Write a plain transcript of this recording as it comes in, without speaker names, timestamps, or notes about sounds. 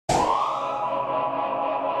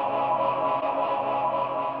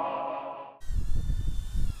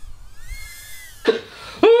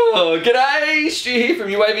Oh, g'day, Stu here from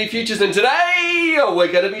UAVfutures, and today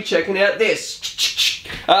we're going to be checking out this.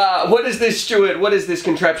 What is this, Stuart? What is this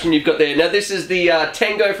contraption you've got there? Now, this is the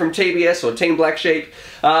Tango from TBS, or Team Black Sheep,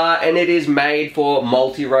 and it is made for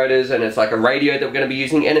multi-rotors, and it's like a radio that we're going to be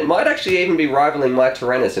using, and it might actually even be rivaling my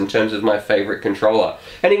TARANIS in terms of my favourite controller.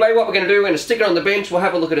 Anyway, what we're going to do, we're going to stick it on the bench, we'll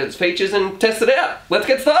have a look at its features and test it out. Let's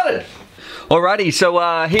get started. Alrighty,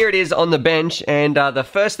 so here it is on the bench, and the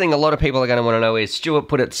first thing a lot of people are going to want to know is, Stuart,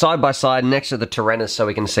 put it side by side next to the TARANIS so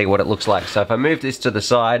we can see what it looks like. So if I move this to the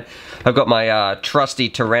side, I've got my trusty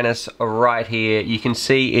TARANIS right here. You can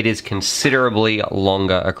see it is considerably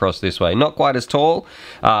longer across this way. Not quite as tall,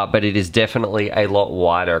 but it is definitely a lot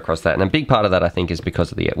wider across that. And a big part of that, I think, is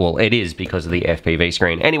because of the, well, it is because of the FPV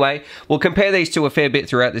screen. Anyway, we'll compare these two a fair bit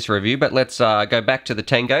throughout this review, but let's go back to the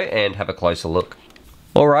Tango and have a closer look.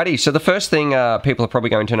 Alrighty, so the first thing people are probably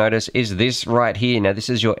going to notice is this right here. Now, this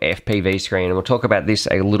is your FPV screen, and we'll talk about this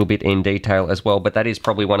a little bit in detail as well, but that is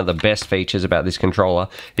probably one of the best features about this controller,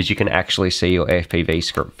 is you can actually see your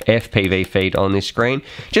FPV feed on this screen.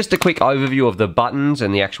 Just a quick overview of the buttons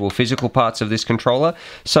and the actual physical parts of this controller.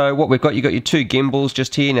 So what we've got, you've got your two gimbals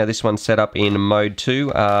just here. Now, this one's set up in mode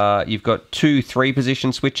 2. You've got two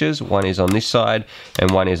 3-position switches. One is on this side,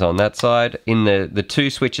 and one is on that side. In the two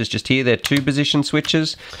switches just here, they're 2-position switches.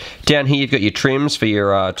 Down here you've got your trims for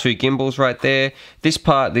your two gimbals right there. This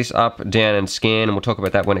part, this up, down and scan, and we'll talk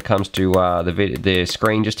about that when it comes to the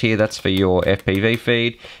screen just here. That's for your FPV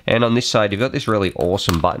feed. And on this side you've got this really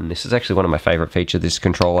awesome button. This is actually one of my favorite features of this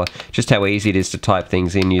controller. Just how easy it is to type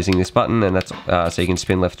things in using this button, and that's so you can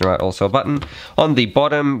spin left and right, also a button. On the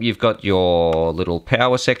bottom you've got your little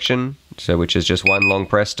power section, so which is just one long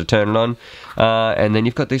press to turn it on, and then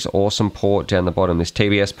you've got this awesome port down the bottom, this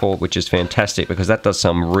TBS port, which is fantastic because that does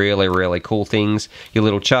some really cool things. Your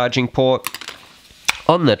little charging port.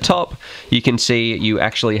 On the top, you can see you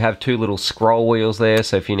actually have two little scroll wheels there,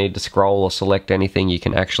 so if you need to scroll or select anything, you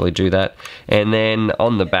can actually do that. And then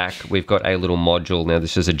on the back, we've got a little module. Now,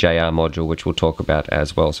 this is a JR module, which we'll talk about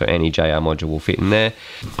as well, so any JR module will fit in there.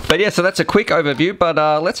 But yeah, so that's a quick overview, but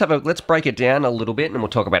let's break it down a little bit, and we'll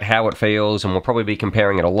talk about how it feels, and we'll probably be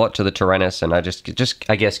comparing it a lot to the TARANIS, and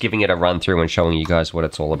I guess giving it a run through and showing you guys what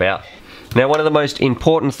it's all about. Now, one of the most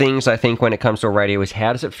important things, I think, when it comes to a radio is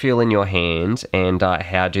how does it feel in your hands, and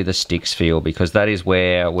how do the sticks feel, because that is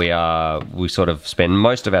where we sort of spend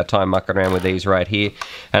most of our time mucking around with these right here.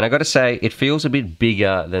 And I got to say, it feels a bit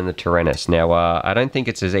bigger than the TARANIS. Now, I don't think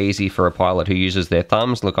it's as easy for a pilot who uses their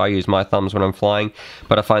thumbs. Look, I use my thumbs when I'm flying,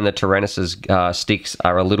 but I find the TARANIS's sticks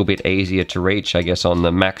are a little bit easier to reach, I guess, on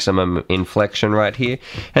the maximum inflection right here.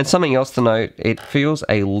 And something else to note, it feels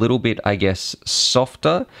a little bit, I guess,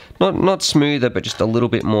 softer. Not smoother, but just a little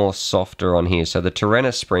bit more softer on here. So the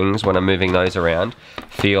TARANIS springs, when I'm moving those around,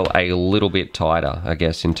 feel a little bit tighter, I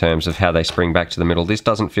guess, in terms of how they spring back to the middle. This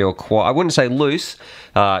doesn't feel quite, I wouldn't say loose,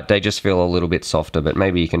 they just feel a little bit softer, but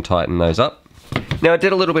maybe you can tighten those up. Now, I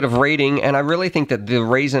did a little bit of reading, and I really think that the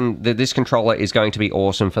reason that this controller is going to be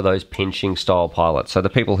awesome for those pinching style pilots. So the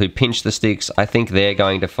people who pinch the sticks, I think they're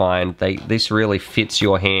going to find this really fits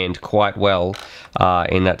your hand quite well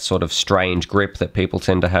in that sort of strange grip that people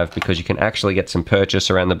tend to have, because you can actually get some purchase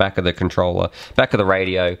around the back of the controller, back of the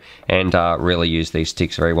radio, and really use these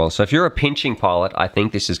sticks very well. So if you're a pinching pilot, I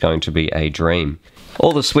think this is going to be a dream.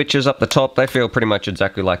 All the switches up the top, they feel pretty much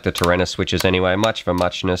exactly like the TARANIS switches anyway, much for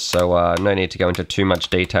muchness, so no need to go into too much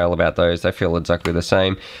detail about those. They feel exactly the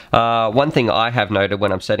same. One thing I have noted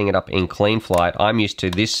when I'm setting it up in clean flight, I'm used to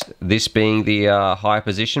this being the high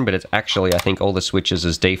position, but it's actually, I think, all the switches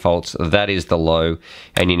as defaults, that is the low,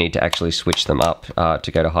 and you need to actually switch them up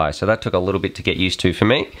to go to high. So that took a little bit to get used to for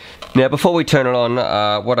me. Now, before we turn it on,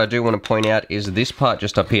 what I do want to point out is this part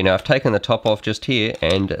just up here. Now, I've taken the top off just here,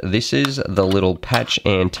 and this is the little patch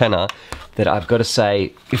antenna that I've got to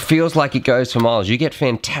say, it feels like it goes for miles. You get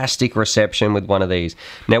fantastic reception with one of these.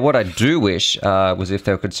 Now, what I do wish was if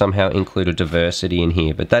they could somehow include a diversity in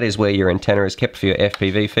here, but that is where your antenna is kept for your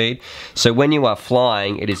FPV feed. So when you are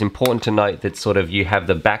flying, it is important to note that sort of you have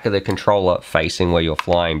the back of the controller facing where you're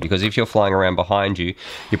flying, because if you're flying around behind you,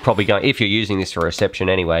 you're probably going, if you're using this for reception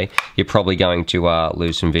anyway, you're probably going to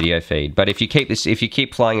lose some video feed. But if you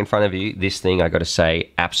keep flying in front of you, this thing, I got to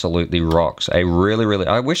say, absolutely rocks. I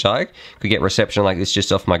wish I could get reception like this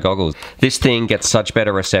just off my goggles. This thing gets such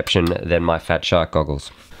better reception than my Fat Shark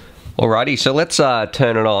goggles. Alrighty, so let's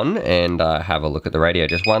turn it on and have a look at the radio.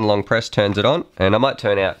 Just one long press turns it on, and I might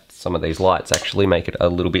turn out some of these lights, actually make it a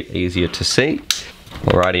little bit easier to see.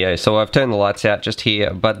 Alrighty, so I've turned the lights out just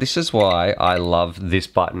here, but this is why I love this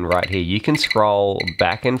button right here. You can scroll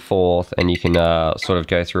back and forth and you can sort of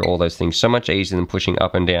go through all those things so much easier than pushing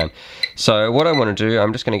up and down. So what I want to do,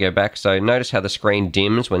 I'm just going to go back. So notice how the screen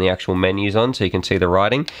dims when the actual menu's on so you can see the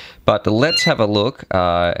writing. But let's have a look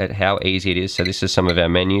at how easy it is. So this is some of our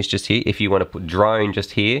menus just here. If you want to put drone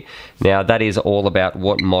just here, now that is all about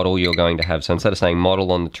what model you're going to have. So instead of saying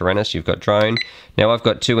model on the TARANIS, you've got drone. Now I've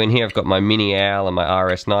got two in here. I've got my Mini Owl and my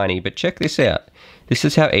RS90, but check this out. This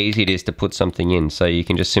is how easy it is to put something in. So you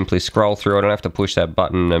can just simply scroll through. I don't have to push that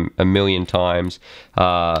button a million times.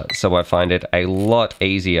 So I find it a lot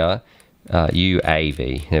easier.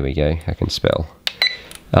 UAV, there we go, I can spell.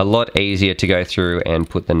 A lot easier to go through and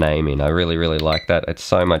put the name in. I really, really like that. It's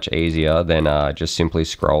so much easier than just simply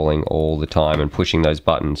scrolling all the time and pushing those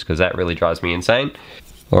buttons, because that really drives me insane.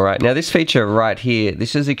 Alright, now this feature right here,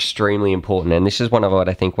 this is extremely important, and this is one of what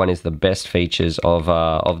I think one is the best features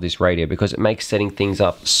of this radio, because it makes setting things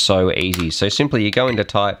up so easy. So simply you go into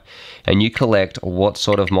type and you collect what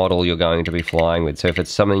sort of model you're going to be flying with. So if it's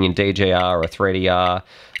something in DJI or 3DR,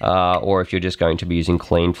 or if you're just going to be using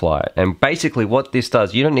clean flight. And basically what this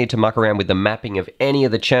does, you don't need to muck around with the mapping of any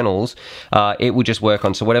of the channels. It will just work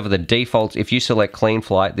on, so whatever the defaults, if you select clean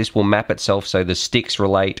flight, this will map itself so the sticks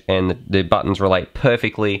relate and the buttons relate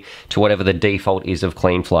perfectly to whatever the default is of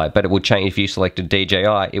clean flight. But it would change, if you selected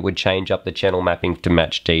DJI, it would change up the channel mapping to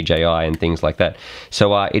match DJI and things like that.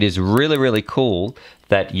 So it is really, really cool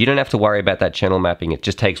that you don't have to worry about that channel mapping. It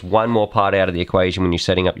just takes one more part out of the equation when you're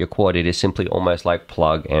setting up your quad. It is simply almost like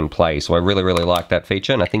plug and play. So I really, really like that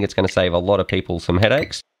feature, and I think it's going to save a lot of people some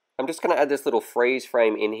headaches. I'm just going to add this little freeze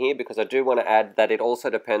frame in here because I do want to add that it also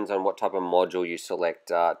depends on what type of module you select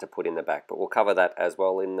to put in the back, but we'll cover that as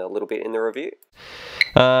well in a little bit in the review.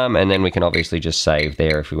 And then we can obviously just save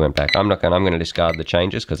there if we went back. I'm going to discard the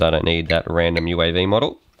changes because I don't need that random UAV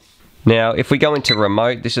model. Now, if we go into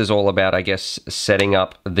remote, this is all about, I guess, setting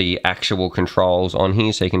up the actual controls on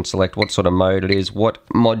here, so you can select what sort of mode it is, what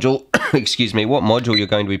module, excuse me, what module you're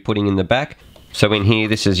going to be putting in the back. So in here,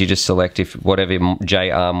 this is, you just select if whatever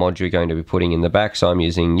JR module you're going to be putting in the back. So I'm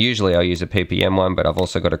using, usually I use a PPM one, but I've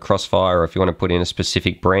also got a Crossfire, or if you want to put in a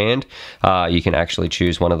specific brand, you can actually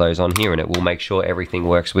choose one of those on here, and it will make sure everything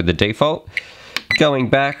works with the default. Going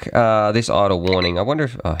back, this idle warning, I wonder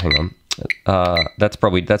if, oh, hang on.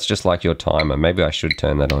 That's just like your timer. Maybe I should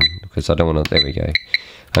turn that on because I don't want to, there we go.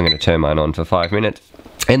 I'm going to turn mine on for 5 minutes.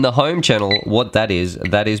 In the home channel, what that is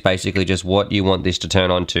basically just what you want this to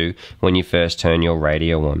turn on to when you first turn your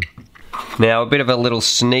radio on. Now, a bit of a little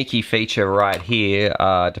sneaky feature right here,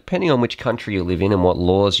 depending on which country you live in and what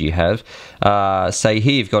laws you have. Say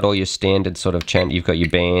here you've got all your standard sort of channel, you've got your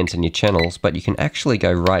bands and your channels, but you can actually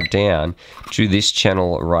go right down to this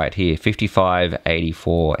channel right here,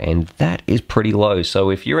 5584, and that is pretty low. So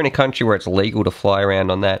if you're in a country where it's legal to fly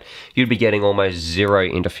around on that, you'd be getting almost zero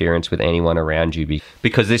interference with anyone around you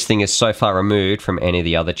because this thing is so far removed from any of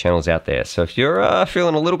the other channels out there. So if you're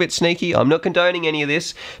feeling a little bit sneaky, I'm not condoning any of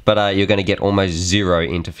this, but you're going to get almost zero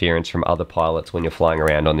interference from other pilots when you're flying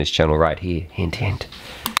around on this channel right here. Hint, hint.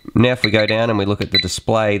 Now if we go down and we look at the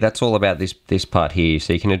display, that's all about this part here.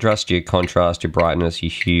 So you can adjust your contrast, your brightness,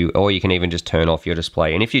 your hue, or you can even just turn off your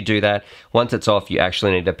display. And if you do that, once it's off, you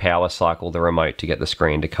actually need to power cycle the remote to get the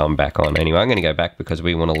screen to come back on. Anyway, I'm going to go back because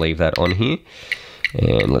we want to leave that on here.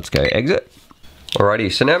 And let's go exit.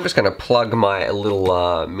 Alrighty, so now I'm just going to plug my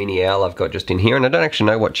little Mini Owl I've got just in here, and I don't actually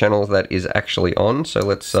know what channel that is actually on, so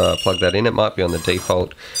let's plug that in. It might be on the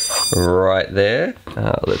default right there.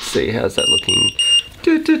 Let's see, how's that looking?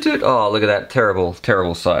 Oh, look at that, terrible,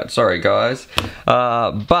 terrible sight. Sorry guys.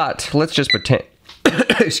 But let's just pretend,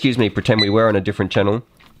 excuse me, pretend we were on a different channel.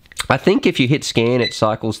 I think if you hit scan, it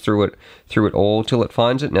cycles through it all till it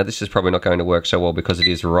finds it. Now this is probably not going to work so well because it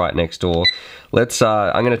is right next door. Let's,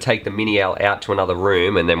 I'm going to take the Mini Owl out to another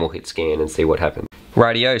room and then we'll hit scan and see what happens.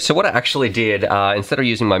 Rightio, so what I actually did, instead of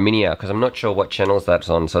using my Mini Owl, because I'm not sure what channels that's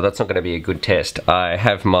on, so that's not going to be a good test, I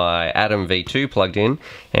have my Atom V2 plugged in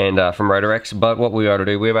and from RotorX, but what we ought to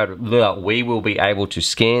do, we will be able to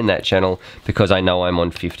scan that channel because I know I'm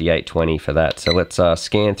on 5820 for that. So let's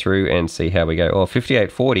scan through and see how we go. Oh,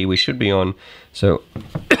 5840 we should be on, so,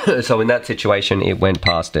 so in that situation it went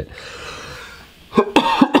past it.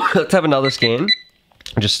 Let's have another scan,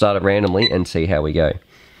 just start it randomly and see how we go.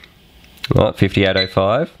 Right,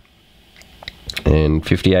 5805 and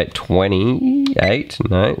 5828.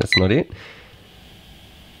 No, that's not it.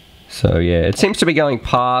 So yeah, it seems to be going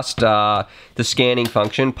past the scanning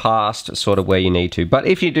function, past sort of where you need to. But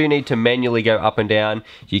if you do need to manually go up and down,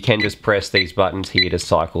 you can just press these buttons here to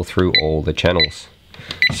cycle through all the channels.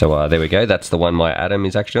 So there we go, that's the one my Adam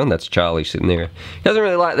is actually on. That's Charlie sitting there. He doesn't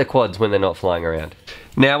really like the quads when they're not flying around.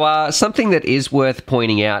 Now, something that is worth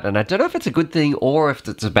pointing out, and I don't know if it's a good thing or if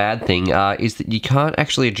it's a bad thing, is that you can't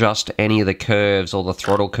actually adjust any of the curves or the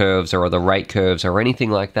throttle curves or the rate curves or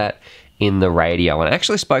anything like that in the radio. And I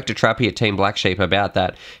actually spoke to Trappy at Team Black Sheep about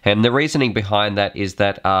that, and the reasoning behind that is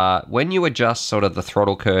that when you adjust sort of the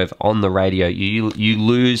throttle curve on the radio, you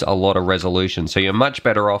lose a lot of resolution. So you're much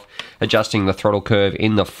better off adjusting the throttle curve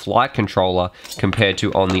in the flight controller compared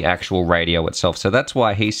to on the actual radio itself. So that's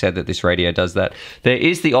why he said that this radio does that. There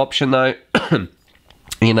is the option though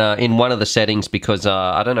in one of the settings, because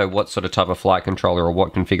I don't know what sort of type of flight controller or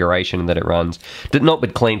what configuration that it runs. Not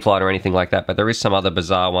with Clean Flight or anything like that, but there is some other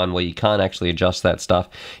bizarre one where you can't actually adjust that stuff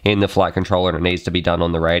in the flight controller and it needs to be done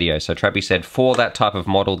on the radio. So Trappy said for that type of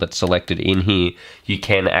model that's selected in here, you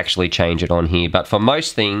can actually change it on here. But for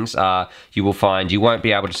most things, you will find you won't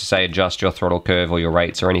be able to say adjust your throttle curve or your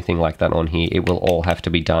rates or anything like that on here. It will all have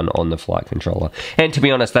to be done on the flight controller. And to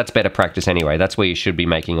be honest, that's better practice anyway. That's where you should be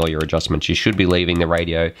making all your adjustments. You should be leaving the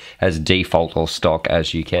radio as default or stock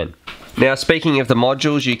as you can. Now, speaking of the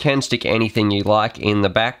modules, you can stick anything you like in the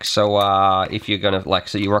back. So if you're gonna, like,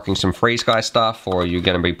 so you're rocking some Free Sky stuff, or you're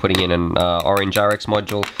gonna be putting in an Orange RX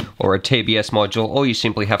module or a TBS module, all you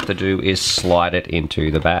simply have to do is slide it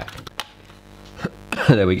into the back.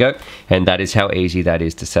 There we go, and that is how easy that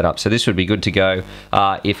is to set up. So this would be good to go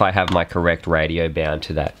if I have my correct radio bound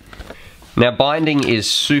to that. Now, binding is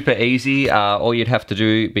super easy. All you'd have to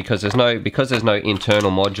do, because there's no internal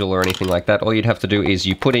module or anything like that, all you'd have to do is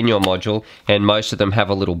you put in your module, and most of them have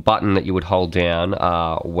a little button that you would hold down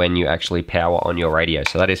when you actually power on your radio.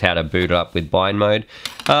 So that is how to boot it up with bind mode.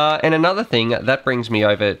 And another thing, that brings me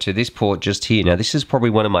over to this port just here. Now, this is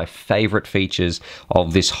probably one of my favorite features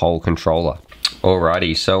of this whole controller.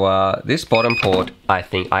 Alrighty, so this bottom port I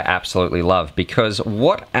think I absolutely love, because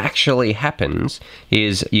what actually happens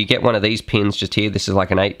is you get one of these pins just here. This is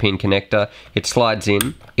like an 8-pin connector. It slides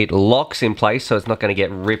in, it locks in place, so it's not going to get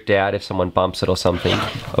ripped out if someone bumps it or something.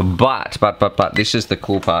 But this is the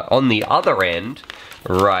cool part. On the other end,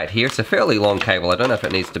 right here, it's a fairly long cable. I don't know if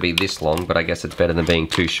it needs to be this long, but I guess it's better than being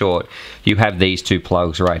too short. You have these two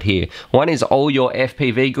plugs right here. One is all your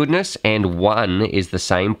FPV goodness, and one is the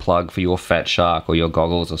same plug for your Fat Shark or your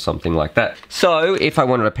goggles or something like that. So if I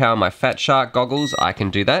wanted to power my Fat Shark goggles, I can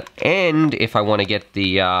do that. And if I want to get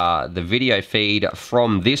the video feed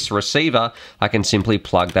from this receiver, I can simply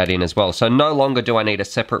plug that in as well. So no longer do I need a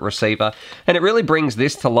separate receiver. And it really brings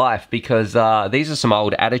this to life, because these are some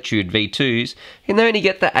old Attitude V2s, and they only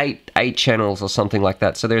get the eight channels or something like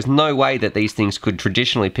that. So there's no way that these things could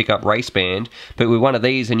traditionally pick up raceband, but with one of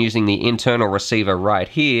these and using the internal receiver right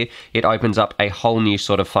here, it opens up a whole new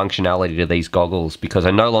sort of functionality to these goggles, because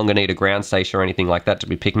I no longer need a ground station or anything like that to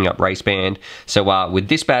be picking up raceband. So with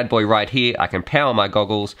this bad boy right here, I can power my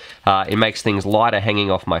goggles. It makes things lighter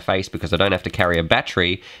hanging off my face because I don't have to carry a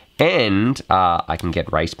battery, and I can get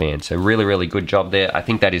raceband. So really, really good job there. I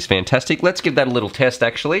think that is fantastic. Let's give that a little test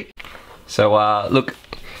actually. So look,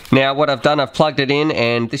 now what I've done, I've plugged it in,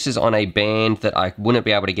 and this is on a band that I wouldn't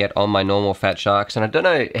be able to get on my normal Fat Sharks. And I don't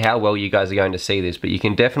know how well you guys are going to see this, but you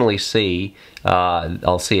can definitely see,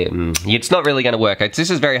 I'll see it. It's not really going to work. This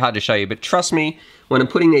is very hard to show you, but trust me, when I'm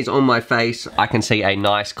putting these on my face, I can see a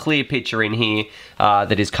nice clear picture in here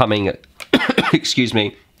that is coming, excuse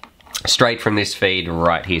me, straight from this feed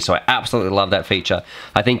right here. So I absolutely love that feature.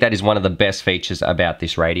 I think that is one of the best features about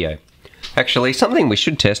this radio. Actually, something we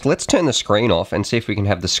should test, let's turn the screen off and see if we can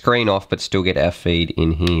have the screen off but still get our feed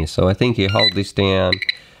in here. So I think you hold this down,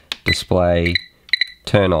 display,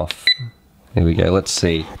 turn off. There we go, let's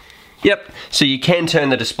see. Yep, so you can turn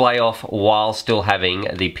the display off while still having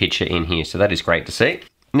the picture in here, so that is great to see.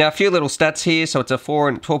 Now, a few little stats here. So it's a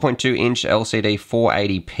 12.2 inch LCD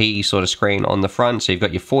 480p sort of screen on the front. So you've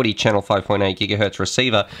got your 40 channel 5.8 gigahertz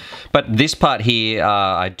receiver. But this part here,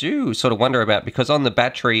 I do sort of wonder about, because on the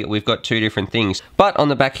battery, we've got two different things. But on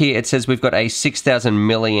the back here, it says we've got a 6,000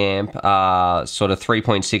 milliamp sort of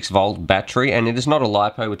 3.6 volt battery. And it is not a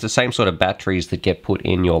LiPo. It's the same sort of batteries that get put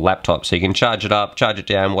in your laptop. So you can charge it up, charge it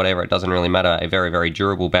down, whatever. It doesn't really matter. A very, very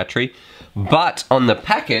durable battery. But on the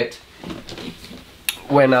packet,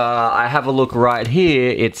 when I have a look right here,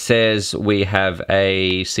 it says we have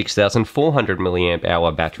a 6,400 milliamp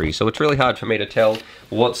hour battery. So it's really hard for me to tell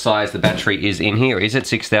what size the battery is in here. Is it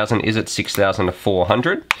 6,000? Is it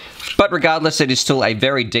 6,400? But regardless, it is still a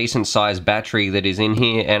very decent sized battery that is in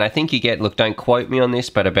here. And I think you get, look, don't quote me on this,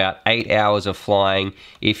 but about 8 hours of flying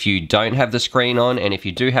if you don't have the screen on. And if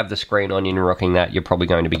you do have the screen on and you're rocking that, you're probably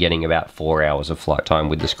going to be getting about 4 hours of flight time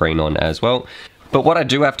with the screen on as well. But what I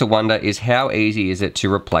do have to wonder is how easy is it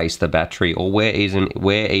to replace the battery, or where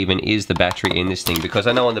even is the battery in this thing? Because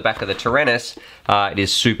I know on the back of the TARANIS, it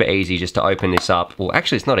is super easy just to open this up. Well,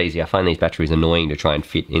 actually it's not easy. I find these batteries annoying to try and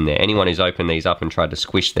fit in there. Anyone who's opened these up and tried to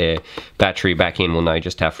squish their battery back in will know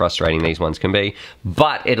just how frustrating these ones can be.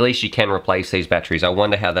 But at least you can replace these batteries. I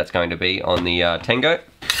wonder how that's going to be on the Tango.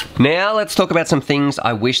 Now let's talk about some things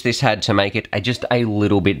I wish this had to make it just a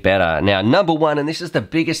little bit better. Now, number one, and this is the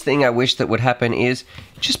biggest thing I wish that would happen, is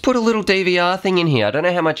just put a little DVR thing in here. I don't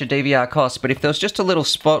know how much a DVR costs, but if there was just a little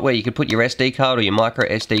spot where you could put your SD card or your micro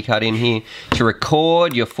SD card in here to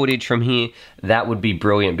record your footage from here, that would be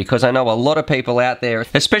brilliant, because I know a lot of people out there,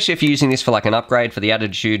 especially if you're using this for like an upgrade for the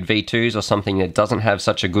Attitude V2s or something that doesn't have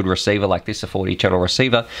such a good receiver like this, a 40-channel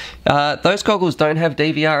receiver, those goggles don't have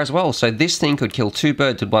DVR as well. So this thing could kill two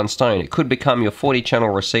birds with one stone. It could become your 40-channel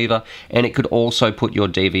receiver, and it could also put your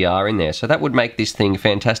DVR in there. So that would make this thing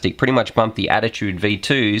fantastic. Pretty much bump the Attitude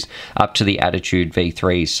V2s up to the Attitude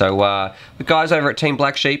V3s. So the guys over at Team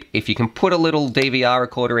Black Sheep, if you can put a little DVR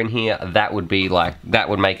recorder in here, that would be like, that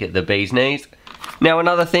would make it the bee's knees. Now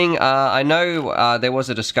another thing, I know there was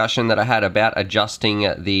a discussion that I had about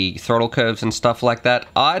adjusting the throttle curves and stuff like that.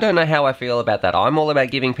 I don't know how I feel about that. I'm all about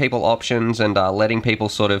giving people options and letting people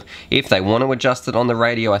sort of, if they want to adjust it on the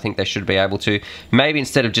radio, I think they should be able to. Maybe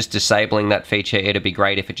instead of just disabling that feature, it'd be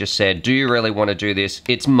great if it just said, do you really want to do this?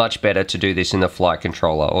 It's much better to do this in the flight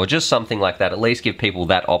controller, or just something like that. At least give people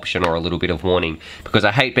that option or a little bit of warning, because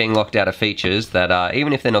I hate being locked out of features that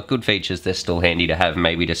even if they're not good features, they're still handy to have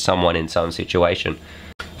maybe to someone in some situation.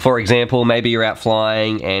 For example, maybe you're out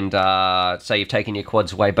flying and say you've taken your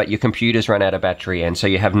quads away, but your computer's run out of battery, and so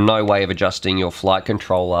you have no way of adjusting your flight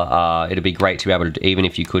controller. It'd be great to be able to, even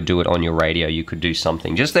if you could do it on your radio, you could do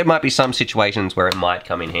something. Just there might be some situations where it might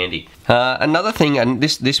come in handy. Another thing, and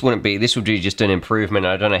this would be just an improvement.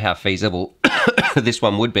 I don't know how feasible this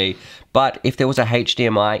one would be, but if there was a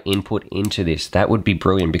HDMI input into this, that would be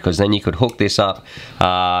brilliant, because then you could hook this up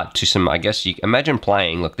to some, I guess you imagine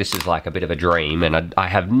playing, look, this is like a bit of a dream, and I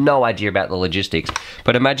have no idea about the logistics,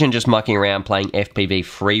 but imagine just mucking around playing FPV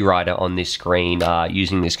Freerider on this screen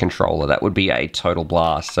using this controller. That would be a total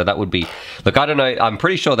blast. So that would be, look, I don't know, I'm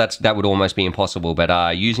pretty sure that would almost be impossible,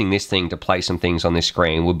 but using this thing to play some things on this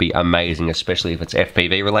screen would be amazing, especially if it's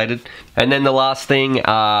FPV related. And then the last thing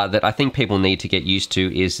that I think people need to get used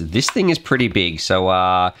to is this thing is pretty big,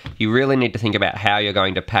 so you really need to think about how you're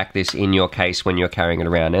going to pack this in your case when you're carrying it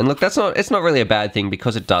around. And look, it's not really a bad thing,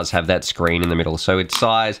 because it does have that screen in the middle, so its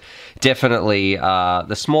size, definitely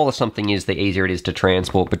the smaller something is, the easier it is to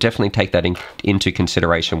transport, but definitely take that into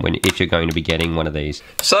consideration if you're going to be getting one of these.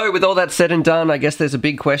 So with all that said and done, I guess there's a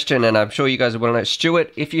big question, and I'm sure you guys want to know,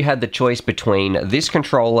 Stuart, if you had the choice between this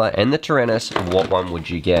controller and the TARANIS, what one would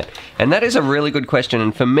you get? And that is a really good question,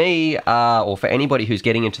 and for me, or for anybody who's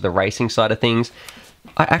getting into the racing side of things,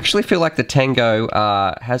 I actually feel like the Tango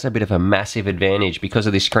has a bit of a massive advantage because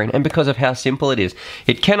of this screen and because of how simple it is.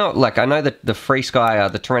 It cannot, like, I know that the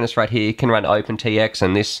FreeSky, the TARANIS right here, can run OpenTX,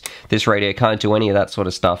 and this radio can't do any of that sort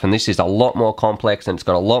of stuff, and this is a lot more complex and it's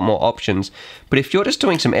got a lot more options. But if you're just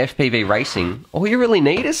doing some FPV racing, all you really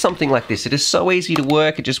need is something like this. It is so easy to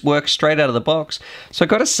work, it just works straight out of the box. So I've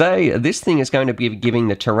got to say, this thing is going to be giving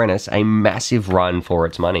the TARANIS a massive run for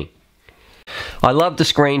its money. I love the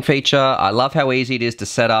screen feature. I love how easy it is to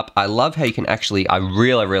set up. I love how you can actually, I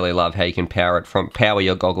really love how you can power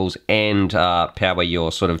your goggles and power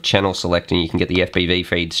your sort of channel select, and you can get the FPV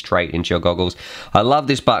feed straight into your goggles. I love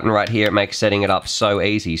this button right here. It makes setting it up so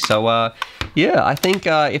easy. So yeah, I think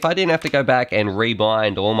if I didn't have to go back and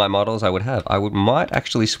rebind all my models, I might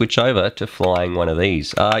actually switch over to flying one of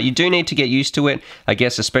these. You do need to get used to it, I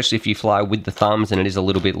guess, especially if you fly with the thumbs and it is a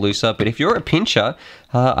little bit looser. But if you're a pincher,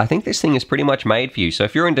 I think this thing is pretty much made for you. So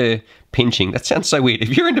if you're into pinching, that sounds so weird.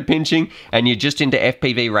 If you're into pinching and you're just into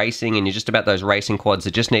FPV racing and you're just about those racing quads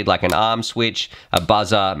that just need like an arm switch, a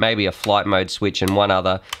buzzer, maybe a flight mode switch and one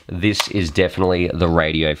other, this is definitely the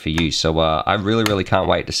radio for you. So I really can't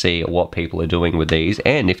wait to see what people are doing with these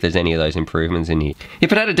and if there's any of those improvements in here.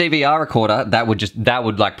 If it had a DVR recorder, that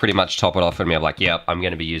would like pretty much top it off for me. I'm like, yep, I'm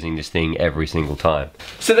going to be using this thing every single time.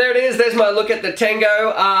 So there it is. There's my look at the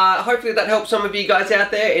Tango. Hopefully that helps some of you guys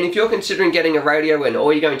out there. And if you're considering getting a radio and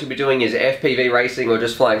all you're going to be doing is FPV racing or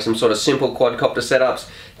just flying some sort of simple quadcopter setups,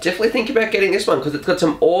 definitely think about getting this one because it's got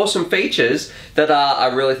some awesome features that I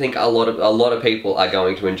really think a lot of people are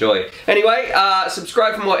going to enjoy. Anyway,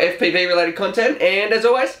 subscribe for more FPV related content, and as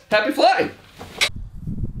always, happy flying!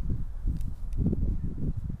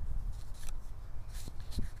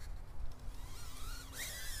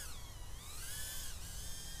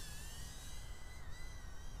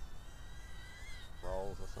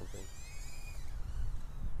 Rolls or something.